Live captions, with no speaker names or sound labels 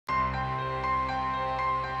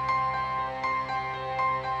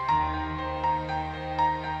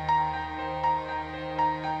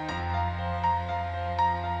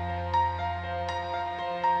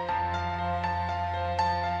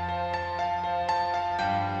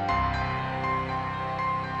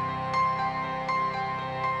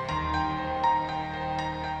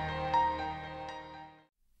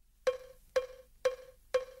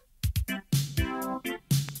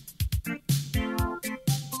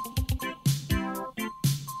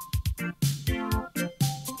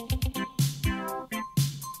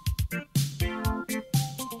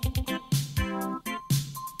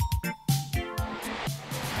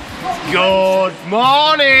Good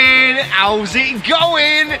morning, how's it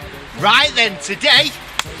going? Right then, today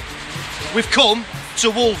we've come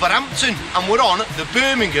to Wolverhampton and we're on the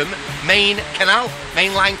Birmingham mainline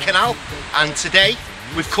canal, and today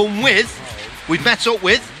we've met up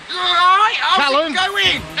with Callum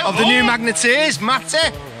of the new Magneterz,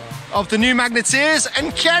 Matty of the new Magneterz,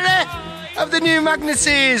 and Kerry of the new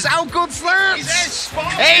Magneterz. How good's that?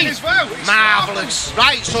 Hey, as well. Marvellous.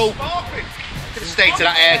 Right, so the state of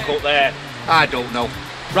that haircut there, I don't know.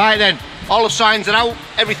 Right then, all the signs are out,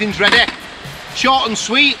 everything's ready. Short and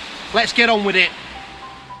sweet, let's get on with it.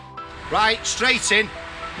 Right, straight in,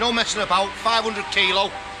 no messing about, 500 kilo,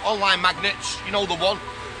 online magnets, you know the one.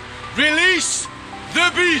 Release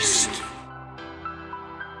the beast!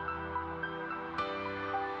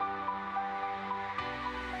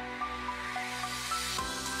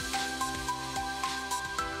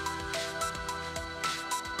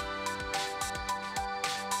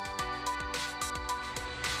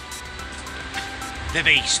 The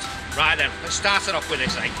beast. Right then, let's start it off with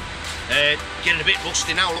this, eh? Getting a bit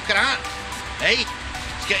rusty now, look at that. Hey,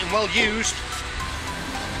 it's getting well used.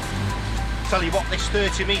 Tell you what, this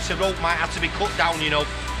 30-metre rope might have to be cut down, you know.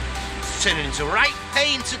 It's turning into right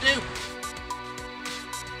pain to do.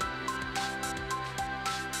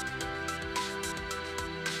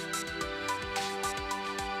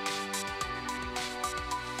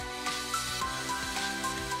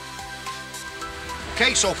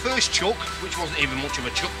 Okay, so first chuck, which wasn't even much of a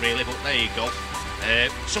chuck really, but there you go.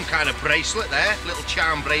 Some kind of bracelet there, little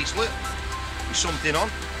charm bracelet with something on.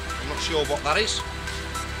 I'm not sure what that is.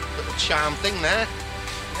 Little charm thing there.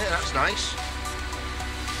 Yeah, that's nice.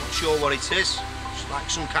 Not sure what it is. It's like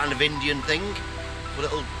some kind of Indian thing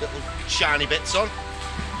with little shiny bits on.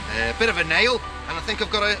 A bit of a nail, and I think I've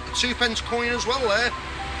got a 2p coin as well there.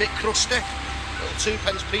 Bit crusty. Little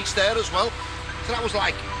 2p piece there as well. So that was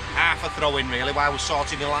like half a throw in really while I was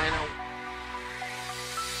sorting the line out.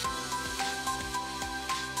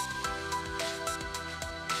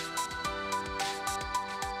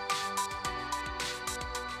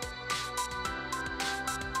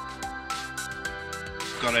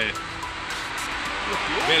 Got a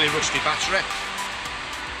really rusty battery.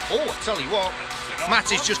 Oh, I tell you what,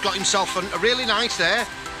 Matty's just got himself a really nice there.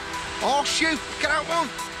 Oh shoot, get out one.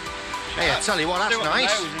 Hey, I tell you what, that's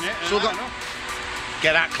nice. So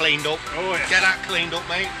get that cleaned up. Oh, yeah. Get that cleaned up,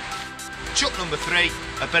 mate. Chuck number 3,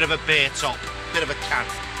 a bit of a beer top, bit of a can.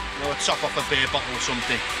 You know, a top off a beer bottle or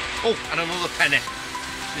something. Oh, and another penny.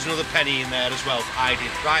 There's another penny in there as well, hiding.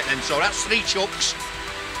 Right then, so that's 3 chucks.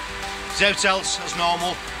 Hotels as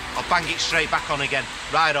normal. I'll bang it straight back on again.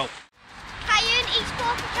 Righto. Kyan,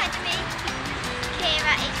 Eastbourne Academy.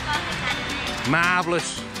 Kira, Eastbourne Academy.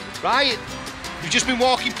 Marvellous. Right, we've just been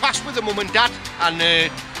walking past with the mum and dad,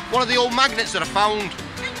 and one of the old magnets that I found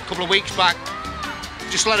a couple of weeks back,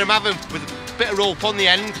 just let them have them with a bit of rope on the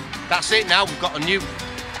end. That's it now, we've got a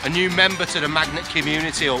new member to the magnet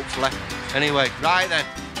community, hopefully. Anyway, right then.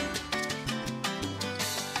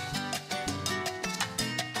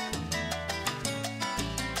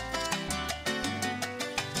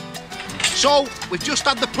 So, we've just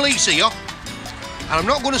had the police here, and I'm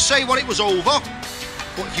not going to say what it was over,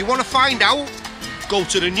 but if you want to find out, go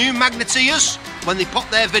to the new Magneterz when they pop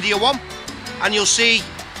their video on, and you'll see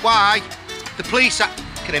why the police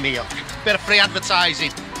came here. Bit of free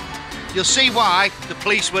advertising. You'll see why the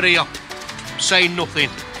police were here, saying nothing.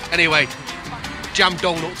 Anyway, jam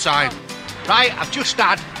donut time. Right, I've just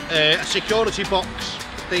had a security box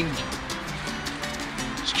thing.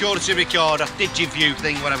 Security recorder, DigiView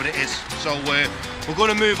thing, whatever it is. So we're going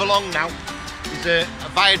to move along now. There's a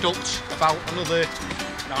viaduct about another,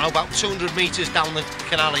 I don't know, about 200 metres down the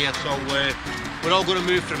canal here. So we're all going to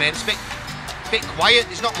move from here. It's a bit quiet.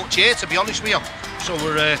 There's not much here, to be honest with you. So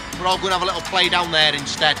we're all going to have a little play down there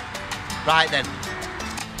instead. Right then.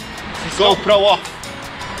 GoPro off.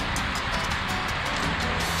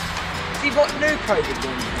 See what new COVID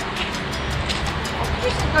ones?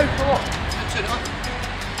 GoPro off. Turn it on.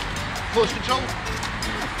 Voice control.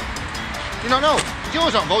 You don't know?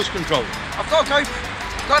 Yours on voice control. I've got a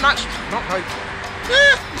GoPro. Got an actual, not GoPro.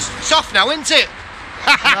 Yeah, it's off now, isn't it?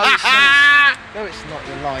 No, it's not.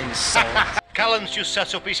 The line's soft. Callum's just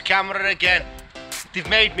set up his camera again. They've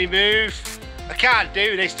made me move. I can't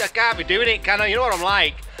do this. I can't be doing it, can I? You know what I'm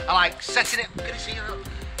like? I like setting it. Can you see that?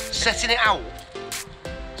 Setting it out,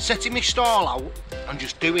 setting my stall out, and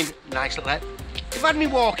just doing nice little. They've had me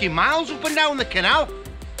walking miles up and down the canal.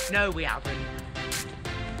 No, we haven't.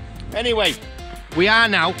 Anyway, we are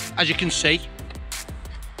now, as you can see.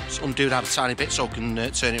 Let's undo that a tiny bit so I can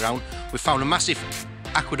turn it around. We've found a massive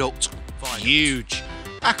aqueduct, huge.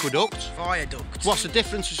 Aqueduct? Viaduct. What's the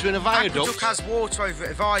difference between a viaduct? Aqueduct has water over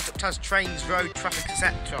it, a viaduct has trains, road, traffic,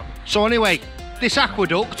 etc. So anyway, this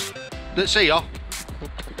aqueduct that's here,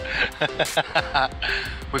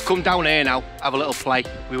 we've come down here now, have a little play.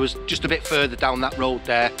 We was just a bit further down that road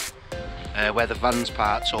there, where the van's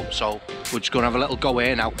parked up, so we're just going to have a little go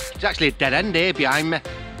here now. There's actually a dead end here behind me,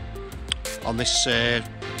 on this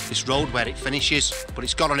this road where it finishes, but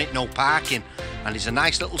it's got on it no parking, and there's a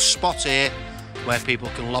nice little spot here where people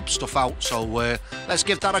can lob stuff out, so let's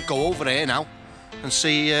give that a go over here now and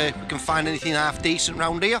see if we can find anything half decent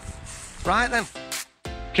round here. Right then.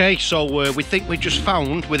 Okay, so we think we just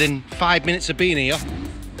found, within 5 minutes of being here,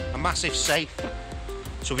 a massive safe.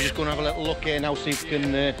 So we're just going to have a little look here now, see if we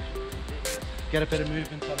can get a bit of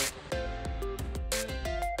movement on it.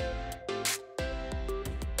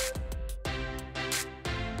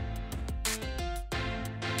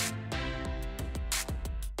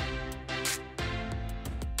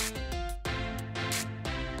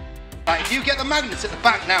 Right, if you get the magnets at the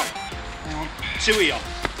back now, two of you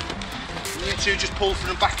two just pull from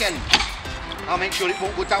the back end. I'll make sure it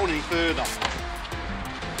won't go down any further.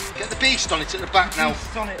 Get the beast on it at the back now.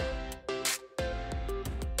 Beast on it.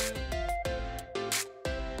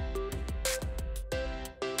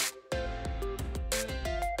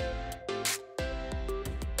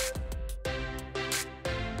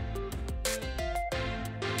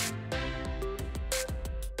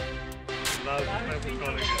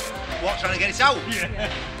 What, trying to get it out?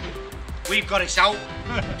 Yeah. We've got it out.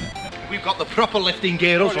 We've got the proper lifting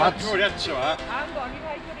gear, us lads. Hang on, you ain't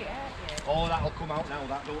got it out yet. Oh, that'll come out now,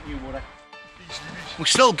 that, don't you worry. We're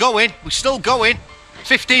still going,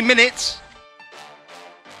 15 minutes.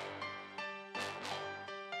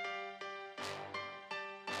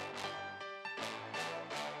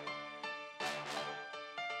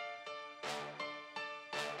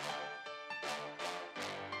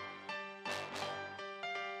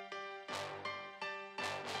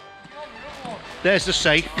 There's the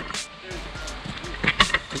safe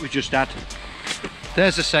that we just had.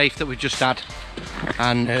 There's the safe that we just had,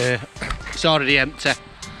 and it's already empty.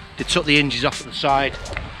 They took the hinges off at the side.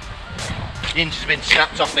 The hinges have been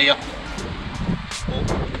snapped off here. But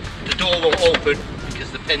the door won't open because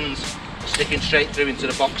the pins are sticking straight through into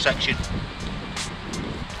the box section.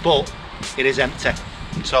 But it is empty.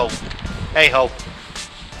 So, hey ho.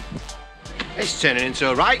 It's turning into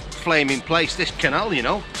a right flaming place, this canal, you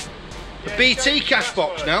know. The BT cash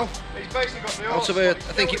box now. Out of a, I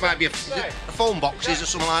think it might be a phone boxes or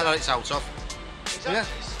something like that it's out of. Yeah.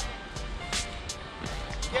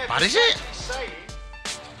 Not bad, is it?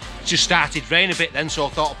 It just started raining a bit then, so I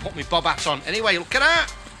thought I'd put my bob hat on. Anyway, look at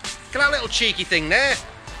that. Look at that little cheeky thing there.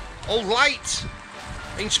 Old light.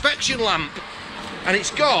 Inspection lamp. And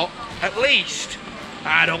it's got at least,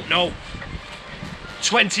 I don't know,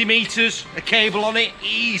 20 metres of cable on it.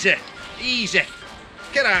 Easy. Easy.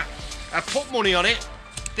 Look at that. I've put money on it.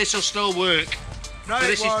 This will still work. No, so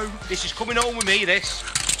it won't. This is coming home with me, this.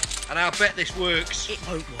 And I bet this works. It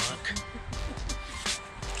won't work.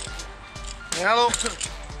 Yeah, look.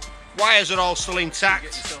 Wires are all still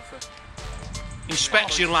intact.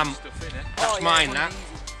 Inspection lamp. That's mine, that.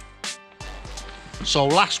 So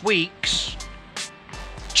last week's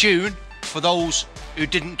tune, for those who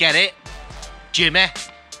didn't get it, Jimmy,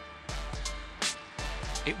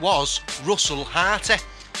 it was Russell Harty,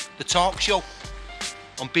 the talk show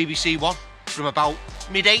on BBC One from about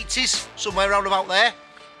mid-80s, somewhere around about there.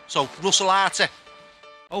 So Russell Harty.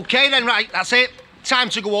 Okay then, right, that's it. Time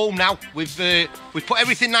to go home now. We've put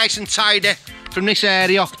everything nice and tidy from this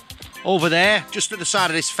area over there, just at the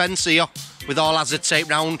side of this fence here, with all hazard tape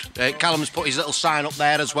round. Callum's put his little sign up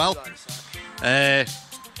there as well.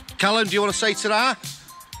 Callum, do you want to say ta-da?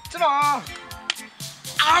 Ta-da!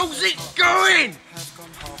 How's it going?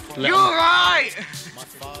 You alright?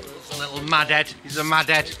 Little madhead. He's a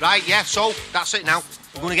madhead. Right, yeah, so that's it now.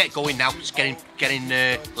 We're going to get going now. It's getting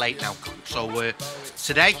late now. So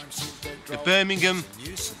today, the Birmingham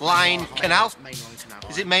Line Canal.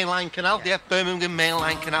 Is it Mainline Canal? Yeah, Birmingham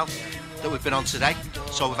Mainline Canal that we've been on today.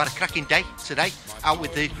 So we've had a cracking day today, out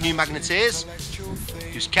with the new magneterz.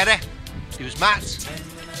 There was Kerry, there was Matt,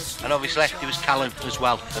 and obviously there was Callum as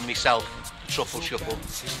well, and myself, Truffle Shuffle.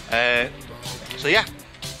 So yeah,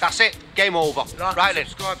 that's it, game over. Right then.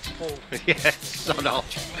 Subscribe to Paul. Yes, I know.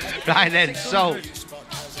 Right then, so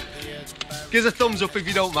give us a thumbs up if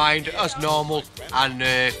you don't mind, as normal,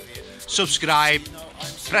 and subscribe,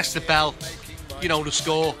 press the bell, you know the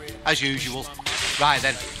score, as usual. Right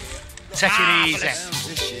then, take it easy.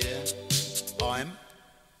 This year, I'm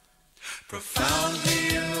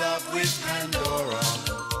profoundly in love with Pandora.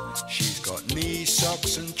 She's got knee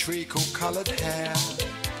socks and treacle coloured hair.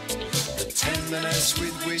 tenderness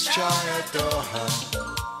with which I adore her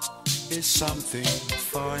is something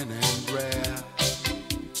fine and rare.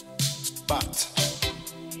 But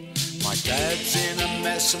my dad's in a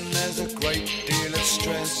mess and there's a great deal of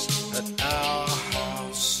stress at our